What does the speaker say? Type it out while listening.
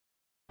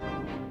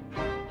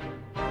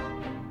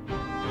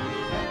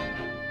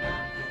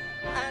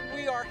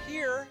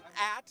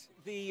at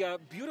the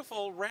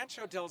beautiful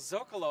Rancho del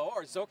Zocalo,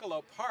 or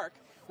Zocalo Park,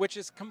 which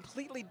is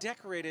completely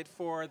decorated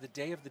for the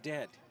Day of the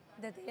Dead.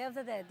 The Day of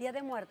the Dead, Dia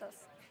de Muertos.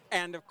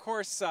 And of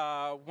course,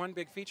 one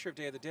big feature of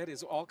Day of the Dead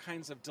is all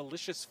kinds of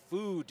delicious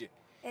food.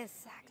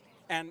 Exactly.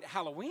 And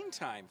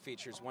HalloweenTime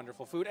features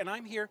wonderful food. And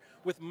I'm here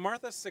with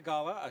Martha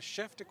Sigala, a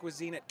chef de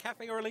cuisine at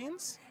Cafe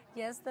Orleans.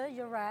 Yes,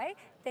 you're right.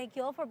 Thank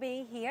you all for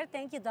being here.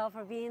 Thank you, Doll,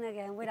 for being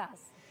again with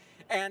us.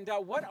 And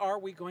what are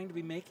we going to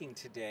be making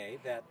today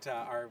that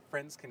our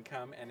friends can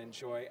come and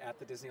enjoy at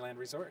the Disneyland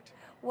Resort?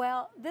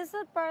 Well, this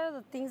is part of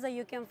the things that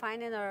you can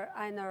find in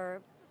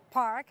our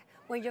park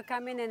when you're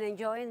coming and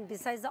enjoying.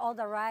 Besides all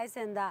the rides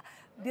and the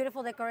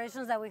beautiful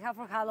decorations that we have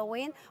for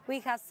Halloween, we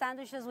have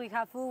sandwiches, we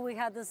have food, we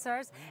have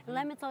desserts. And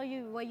let me tell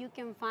you what you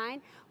can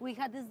find. We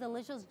had these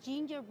delicious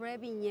gingerbread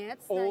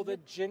vignettes. Oh, the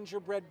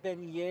gingerbread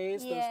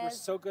beignets. Yes. Those were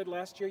so good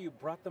last year. You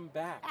brought them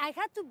back. I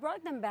had to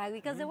bring them back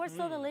because they were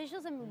so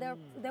delicious and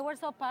they were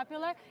so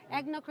popular.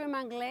 Eggnog cream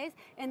and glaze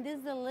and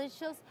this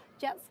delicious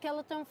jet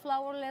skeleton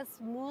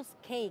flourless mousse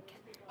cake.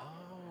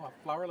 Oh,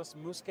 a flourless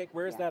mousse cake.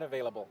 Where is that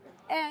available?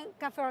 And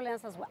Cafe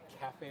Orleans as well.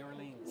 Cafe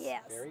Orleans.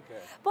 Yes. Very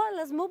good. But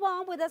let's move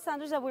on with the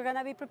sandwich that we're going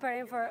to be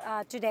preparing for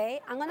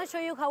today. I'm going to show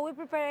you how we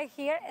prepare it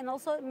here, and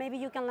also maybe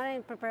you can learn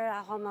and prepare it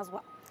at home as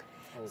well.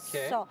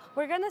 Okay. So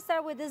we're going to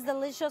start with this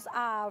delicious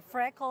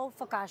frecco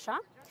focaccia.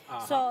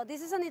 So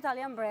this is an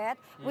Italian bread.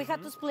 We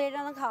had to split it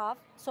in half.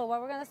 So what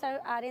we're going to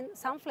start adding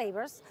some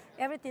flavors.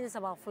 Everything is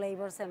about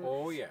flavors and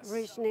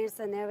richness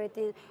and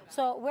everything.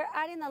 So we're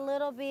adding a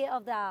little bit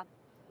of the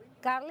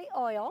garlic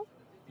oil.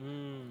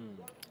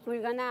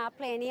 We're gonna add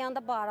plenty on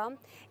the bottom,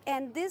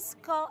 and this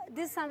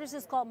sandwich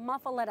is called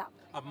muffaletta.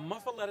 A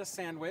muffaletta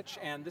sandwich,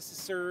 and this is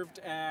served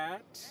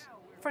at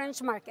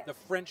French Market. the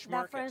French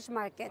Market. The French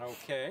Market.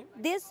 Okay.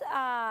 This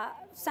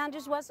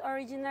sandwich was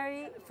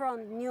originally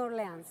from New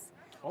Orleans.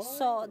 Oh.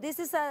 So this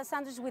is a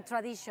sandwich with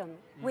tradition,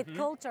 with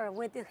culture,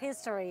 with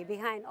history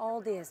behind all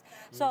this.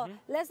 So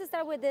let's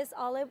start with this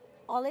olive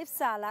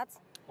salad.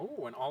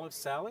 Oh, an olive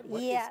salad?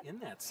 What is in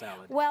that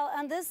salad? Well,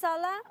 on this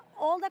salad,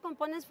 all the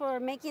components for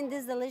making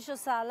this delicious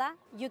salad,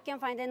 you can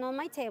find them on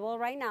my table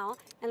right now.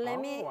 And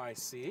I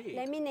see.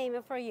 Let me name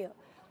it for you.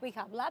 We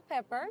have black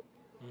pepper,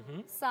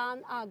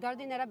 some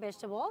giardiniera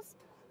vegetables,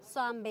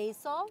 some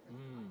basil,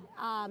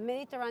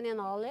 Mediterranean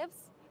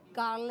olives,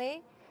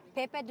 garlic,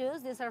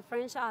 peppadews. These are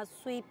French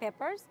sweet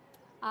peppers,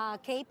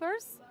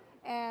 capers,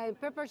 and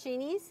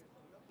pepperoncinis,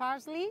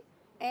 parsley,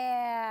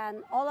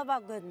 and all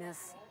about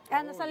goodness.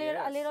 And it's a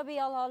little bit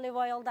of olive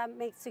oil that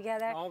mixed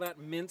together. All that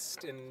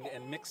minced and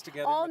mixed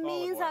together. All with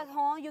means olive oil. at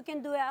home. You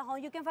can do it at home.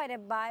 You can find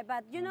it by,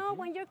 but you know,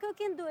 when you're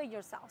cooking, do it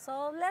yourself.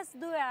 So let's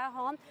do it at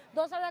home.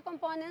 Those are the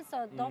components,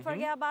 so don't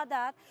forget about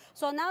that.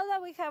 So now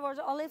that we have our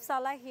olive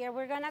salad here,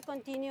 we're gonna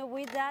continue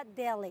with that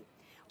deli.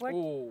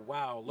 Oh,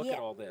 wow, look at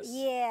all this.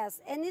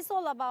 Yes, and it's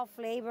all about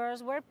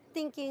flavors. We're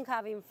thinking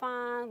having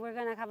fun. We're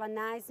going to have a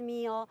nice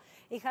meal.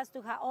 It has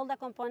to have all the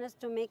components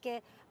to make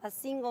it a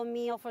single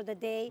meal for the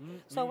day.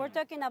 So we're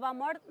talking about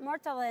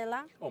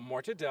mortadella. Oh,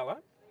 mortadella.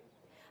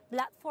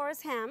 Black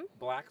forest ham.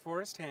 Black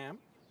forest ham.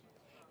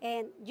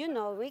 And you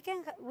know,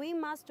 we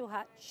must to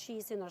have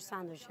cheese in our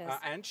sandwiches.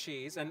 And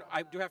cheese. And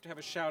I do have to have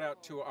a shout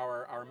out to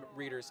our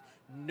readers.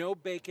 No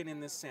bacon in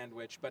this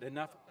sandwich, but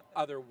enough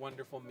other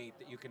wonderful meat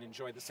that you can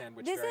enjoy the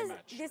sandwich very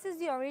much. This is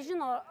the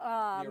original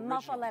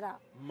muffaletta.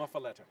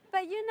 Muffaletta.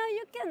 But you know,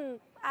 you can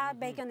add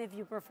bacon if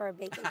you prefer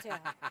bacon too.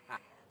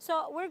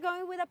 So we're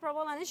going with a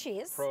provolone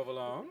cheese.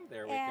 Provolone,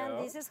 there we go.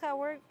 And this is how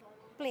we're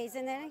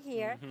placing it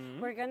here.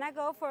 We're gonna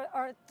go for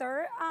our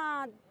third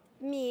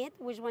meat,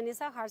 which one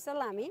is a hard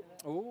salami.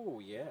 Oh,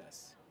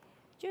 yes.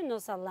 You know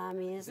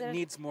salami. It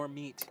needs more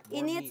meat.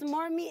 It needs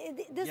more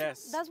meat.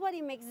 That's what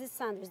it makes this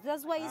sandwich.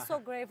 That's why it's so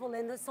grateful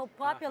and it's so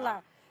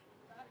popular.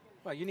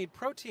 Well, you need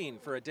protein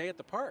for a day at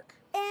the park.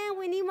 And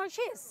we need more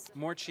cheese.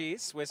 More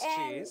cheese, Swiss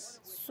and cheese.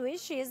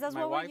 Swiss cheese, that's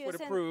My what we're wife using.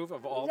 would approve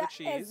of all the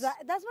cheese.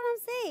 That's what I'm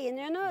saying.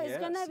 You know, it's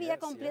going to be a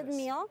complete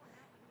meal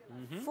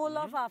full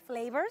of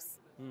flavors.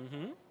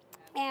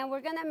 And we're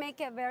going to make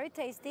it very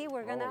tasty.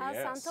 We're going to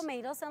add some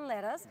tomatoes and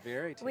lettuce.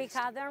 Very tasty. We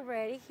have them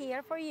ready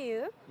here for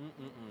you.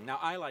 Now,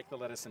 I like the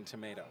lettuce and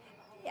tomato.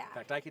 Yeah. In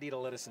fact, I could eat a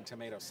lettuce and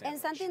tomato sandwich. And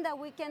something that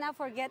we cannot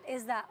forget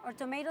is that our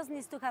tomatoes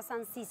needs to have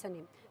some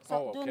seasoning.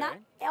 So do not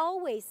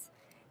always.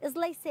 It's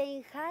like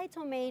saying, hi,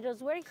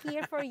 tomatoes, we're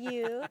here for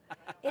you.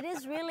 It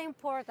is really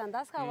important.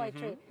 That's how I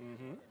treat.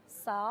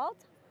 Salt.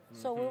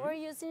 So we were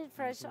using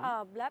fresh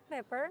black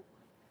pepper.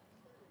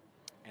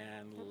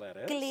 And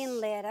lettuce. Clean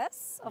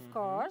lettuce, of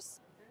course.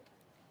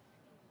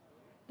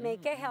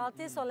 Make it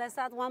healthy, so let's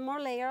add one more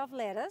layer of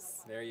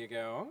lettuce. There you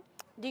go.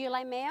 Do you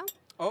like mayo?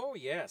 Oh,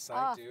 yes,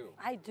 I do.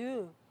 I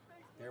do.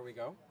 There we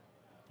go.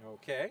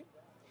 Okay.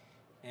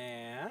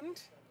 And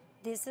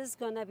this is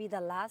going to be the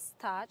last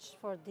touch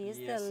for this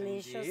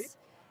delicious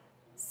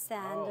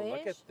sandwich. Oh,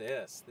 look at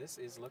this. This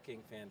is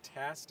looking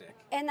fantastic.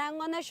 And I'm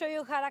going to show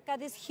you how to cut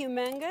this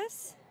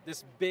humongous.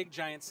 This big,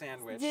 giant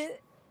sandwich.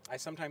 I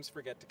sometimes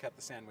forget to cut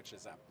the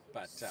sandwiches up.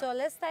 But so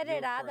let's start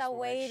it out that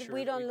way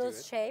we don't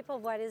lose shape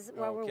of what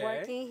we're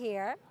working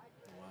here.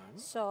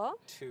 So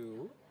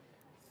 2,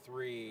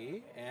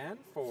 3, and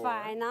 4.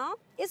 final.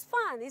 It's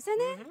fun,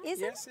 isn't it?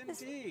 Yes,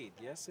 indeed.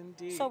 Yes,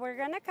 indeed. So we're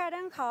gonna cut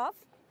in half.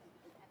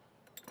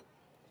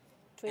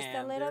 Twist a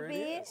And little there it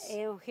bit, is.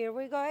 and here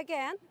we go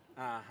again.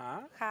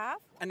 Half.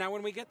 And now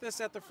when we get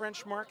this at the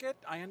French market,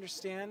 I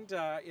understand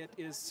it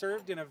is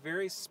served in a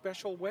very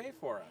special way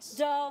for us.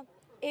 So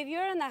if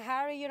you're in a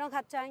hurry, you don't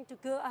have time to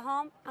cook at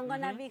home, I'm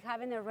gonna be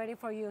having it ready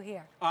for you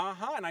here.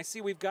 And I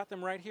see we've got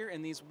them right here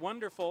in these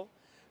wonderful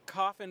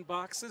coffin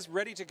boxes,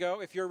 ready to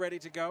go if you're ready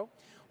to go.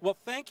 Well,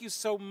 thank you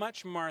so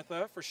much,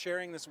 Martha, for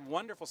sharing this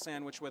wonderful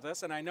sandwich with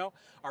us. And I know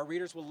our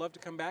readers will love to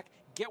come back,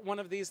 get one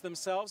of these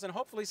themselves, and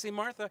hopefully see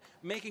Martha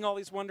making all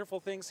these wonderful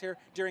things here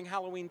during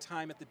Halloween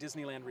time at the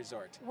Disneyland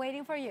Resort.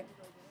 Waiting for you.